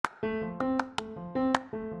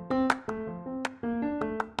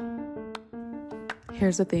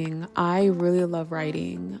Here's the thing. I really love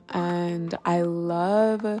writing and I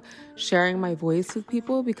love sharing my voice with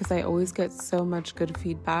people because I always get so much good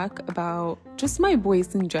feedback about just my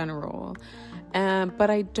voice in general.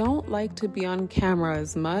 But I don't like to be on camera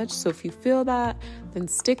as much. So if you feel that, then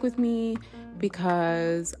stick with me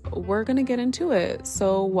because we're going to get into it.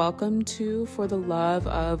 So welcome to For the Love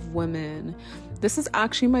of Women. This is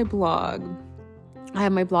actually my blog. I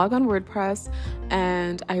have my blog on WordPress,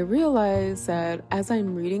 and I realize that as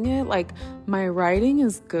I'm reading it, like, my writing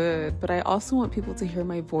is good, but I also want people to hear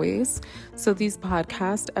my voice. So these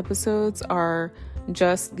podcast episodes are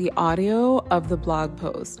just the audio of the blog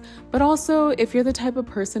post. But also, if you're the type of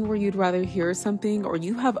person where you'd rather hear something or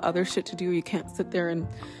you have other shit to do, you can't sit there and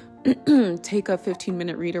take a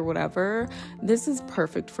 15-minute read or whatever, this is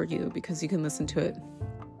perfect for you because you can listen to it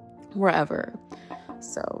wherever.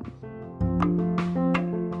 So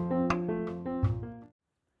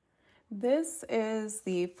this is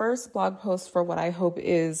the first blog post for what I hope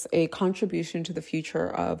is a contribution to the future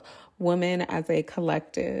of women as a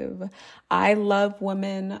collective. I love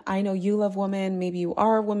women. I know you love women. Maybe you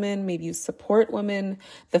are a woman. Maybe you support women,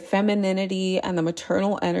 the femininity and the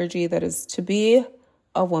maternal energy that is to be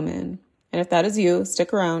a woman. And if that is you,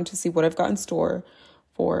 stick around to see what I've got in store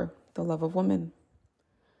for the love of women.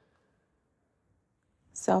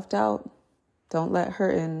 Self-doubt. Don't let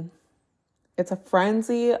her in. It's a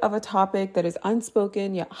frenzy of a topic that is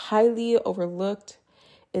unspoken yet highly overlooked.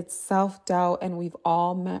 It's self-doubt, and we've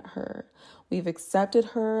all met her. We've accepted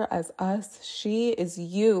her as us. She is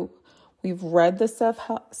you. We've read the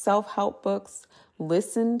self-help books,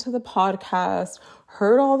 listened to the podcast,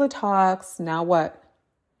 heard all the talks. Now what?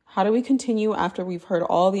 How do we continue after we've heard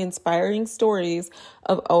all the inspiring stories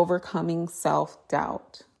of overcoming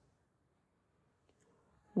self-doubt?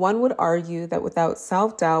 One would argue that without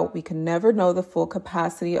self-doubt, we can never know the full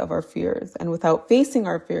capacity of our fears. And without facing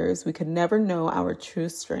our fears, we could never know our true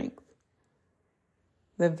strength.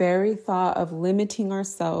 The very thought of limiting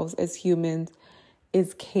ourselves as humans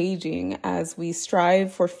is caging as we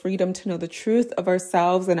strive for freedom to know the truth of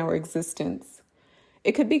ourselves and our existence.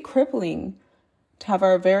 It could be crippling to have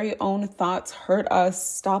our very own thoughts hurt us,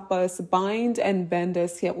 stop us, bind and bend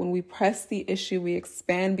us, yet when we press the issue, we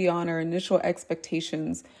expand beyond our initial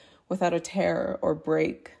expectations without a tear or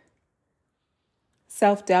break.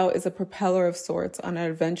 Self-doubt is a propeller of sorts on our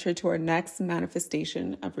adventure to our next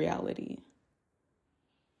manifestation of reality.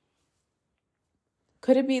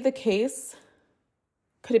 Could it be the case?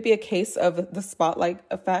 Could it be a case of the spotlight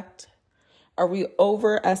effect? Are we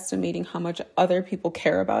overestimating how much other people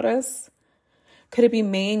care about us? Could it be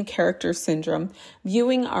main character syndrome,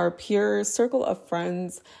 viewing our peers, circle of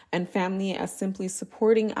friends, and family as simply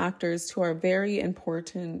supporting actors to our very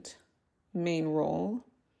important main role?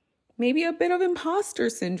 Maybe a bit of imposter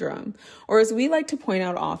syndrome, or as we like to point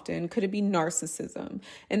out often, could it be narcissism?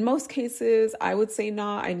 In most cases, I would say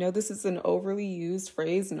not. I know this is an overly used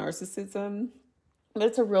phrase, narcissism, but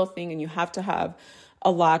it's a real thing and you have to have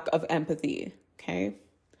a lack of empathy, okay?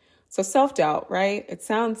 So self-doubt, right? It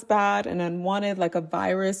sounds bad and unwanted, like a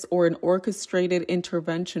virus or an orchestrated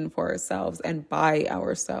intervention for ourselves and by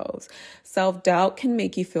ourselves. Self-doubt can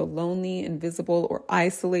make you feel lonely, invisible, or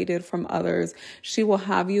isolated from others. She will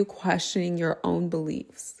have you questioning your own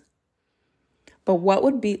beliefs. But what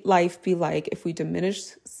would life be like if we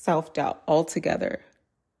diminished self-doubt altogether?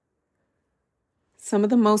 Some of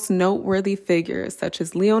the most noteworthy figures, such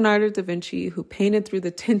as Leonardo da Vinci, who painted through the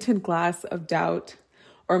tinted glass of doubt,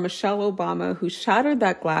 or Michelle Obama, who shattered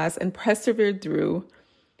that glass and persevered through,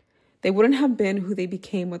 they wouldn't have been who they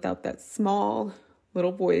became without that small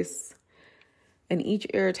little voice in each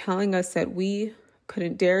ear telling us that we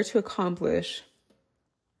couldn't dare to accomplish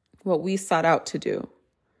what we sought out to do,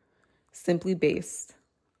 simply based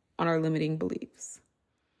on our limiting beliefs.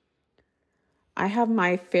 I have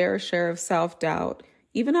my fair share of self-doubt,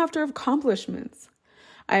 even after accomplishments.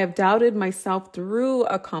 I have doubted myself through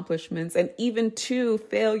accomplishments and even to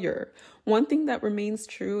failure. One thing that remains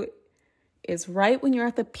true is right when you're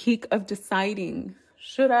at the peak of deciding,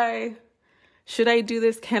 should I do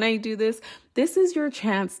this? Can I do this? This is your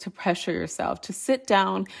chance to pressure yourself, to sit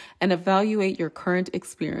down and evaluate your current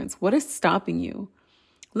experience. What is stopping you?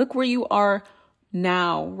 Look where you are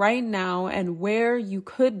now, right now, and where you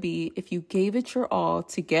could be if you gave it your all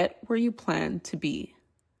to get where you plan to be.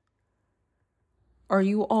 Are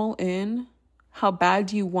you all in? How bad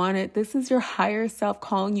do you want it? This is your higher self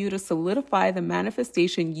calling you to solidify the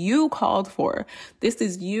manifestation you called for. This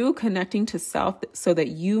is you connecting to self so that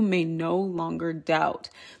you may no longer doubt.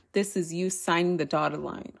 This is you signing the dotted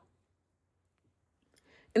line.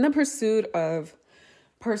 In the pursuit of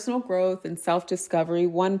personal growth and self-discovery,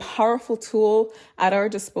 one powerful tool at our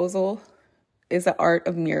disposal is the art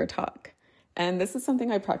of mirror talk. And this is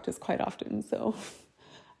something I practice quite often, so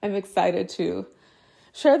I'm excited to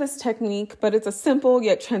share this technique, but it's a simple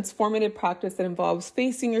yet transformative practice that involves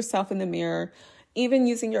facing yourself in the mirror, even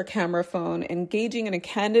using your camera phone, engaging in a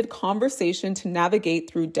candid conversation to navigate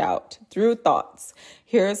through doubt, through thoughts.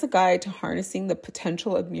 Here is a guide to harnessing the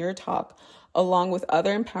potential of mirror talk, along with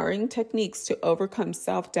other empowering techniques to overcome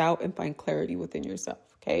self-doubt and find clarity within yourself,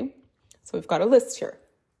 okay? So we've got a list here.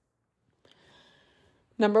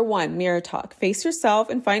 Number 1, mirror talk. Face yourself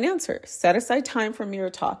and find answers. Set aside time for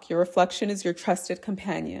mirror talk. Your reflection is your trusted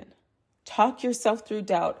companion. Talk yourself through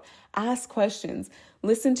doubt. Ask questions.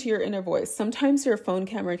 Listen to your inner voice. Sometimes your phone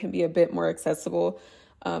camera can be a bit more accessible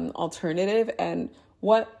alternative. And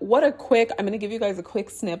I'm going to give you guys a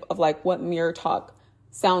quick snip of like what mirror talk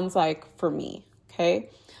sounds like for me, okay?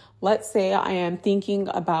 Let's say I am thinking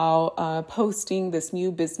about posting this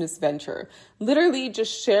new business venture, literally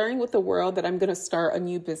just sharing with the world that I'm going to start a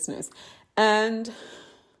new business. And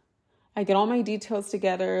I get all my details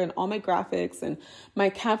together and all my graphics and my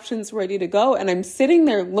captions ready to go. And I'm sitting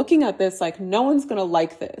there looking at this like no one's going to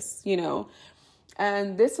like this, you know?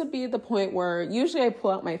 And this would be the point where usually I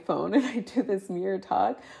pull out my phone and I do this mirror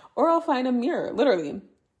talk, or I'll find a mirror, literally.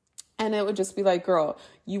 And it would just be like, girl,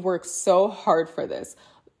 you work so hard for this.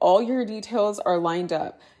 All your details are lined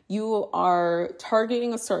up. You are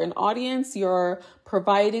targeting a certain audience. You're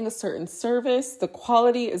providing a certain service. The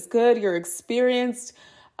quality is good. You're experienced.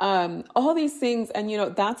 All these things. And, you know,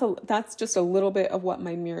 that's just a little bit of what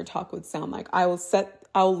my mirror talk would sound like.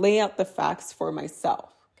 I'll lay out the facts for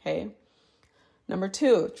myself. Okay. Number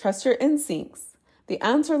 2, trust your instincts. The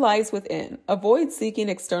answer lies within. Avoid seeking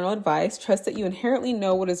external advice. Trust that you inherently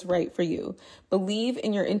know what is right for you. Believe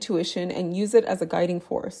in your intuition and use it as a guiding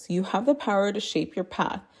force. You have the power to shape your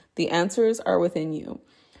path. The answers are within you.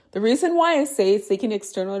 The reason why I say seeking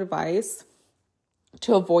external advice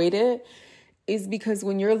to avoid it is because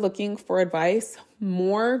when you're looking for advice,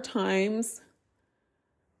 more times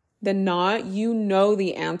than not, you know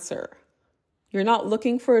the answer. You're not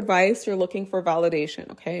looking for advice, you're looking for validation,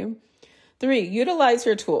 okay? 3, utilize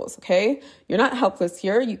your tools, okay? You're not helpless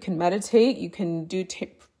here. You can meditate, you can do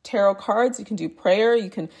tarot cards, you can do prayer, you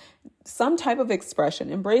can some type of expression.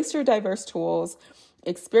 Embrace your diverse tools,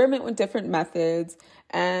 experiment with different methods,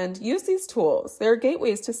 and use these tools. They're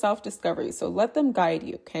gateways to self-discovery, so let them guide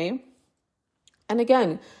you, okay? And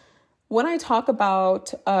again, when I talk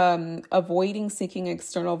about avoiding seeking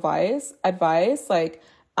external advice, like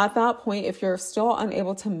at that point, if you're still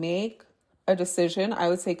unable to make a decision, I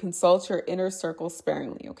would say consult your inner circle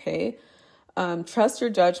sparingly, okay? Trust your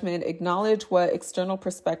judgment, acknowledge what external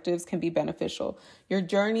perspectives can be beneficial. Your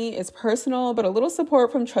journey is personal, but a little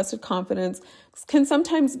support from trusted confidence can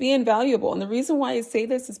sometimes be invaluable. And the reason why I say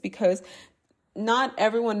this is because not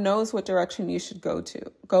everyone knows what direction you should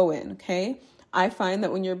go in, okay? I find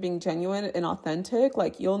that when you're being genuine and authentic,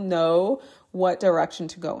 like you'll know what direction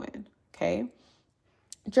to go in, okay?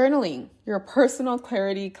 Journaling, your personal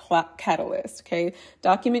clarity catalyst, okay?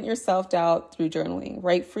 Document your self-doubt through journaling.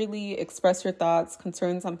 Write freely, express your thoughts,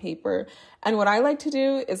 concerns on paper. And what I like to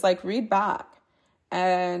do is like read back.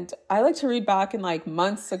 And I like to read back in like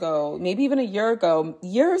months ago, maybe even a year ago,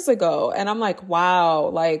 years ago. And I'm like, wow,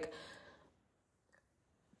 like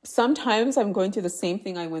sometimes I'm going through the same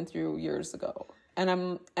thing I went through years ago.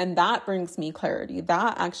 And that brings me clarity.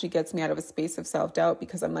 That actually gets me out of a space of self-doubt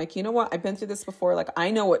because I'm like, you know what? I've been through this before. Like,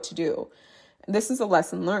 I know what to do. And this is a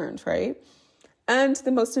lesson learned, right? And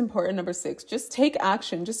the most important, number 6, just take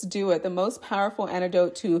action. Just do it. The most powerful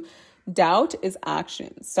antidote to doubt is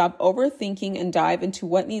action. Stop overthinking and dive into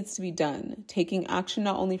what needs to be done. Taking action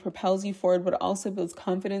not only propels you forward, but also builds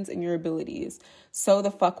confidence in your abilities. So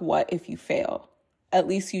the fuck what if you fail? At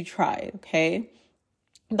least you tried, okay?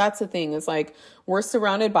 That's the thing, is like we're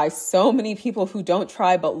surrounded by so many people who don't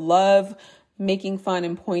try but love making fun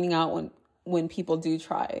and pointing out when people do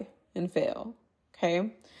try and fail.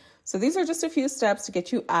 Okay. So these are just a few steps to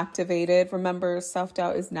get you activated. Remember,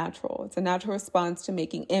 self-doubt is natural. It's a natural response to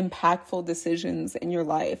making impactful decisions in your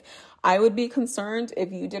life. I would be concerned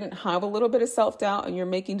if you didn't have a little bit of self-doubt and you're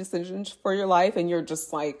making decisions for your life and you're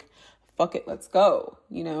just like, fuck it, let's go,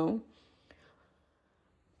 you know?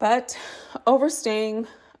 But overstaying,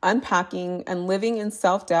 unpacking, and living in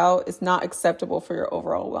self-doubt is not acceptable for your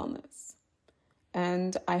overall wellness.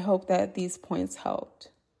 And I hope that these points helped.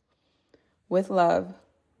 With love,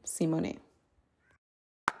 Simone.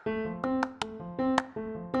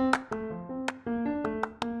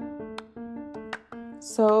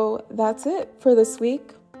 So that's it for this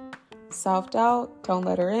week. Self-doubt, don't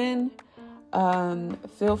let her in.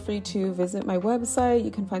 Feel free to visit my website.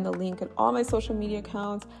 You can find the link in all my social media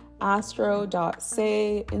accounts,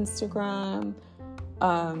 astro.say, Instagram,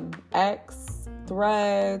 X,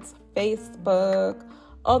 Threads, Facebook,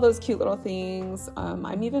 all those cute little things.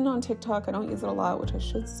 I'm even on TikTok. I don't use it a lot, which I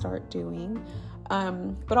should start doing.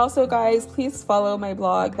 But also, guys, please follow my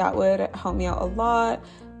blog. That would help me out a lot.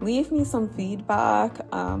 Leave me some feedback.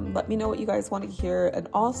 Let me know what you guys want to hear. And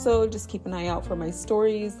also just keep an eye out for my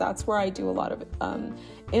stories. That's where I do a lot of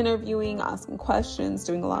interviewing, asking questions,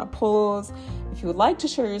 doing a lot of polls. If you would like to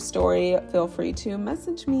share your story, feel free to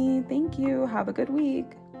message me. Thank you. Have a good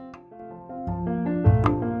week.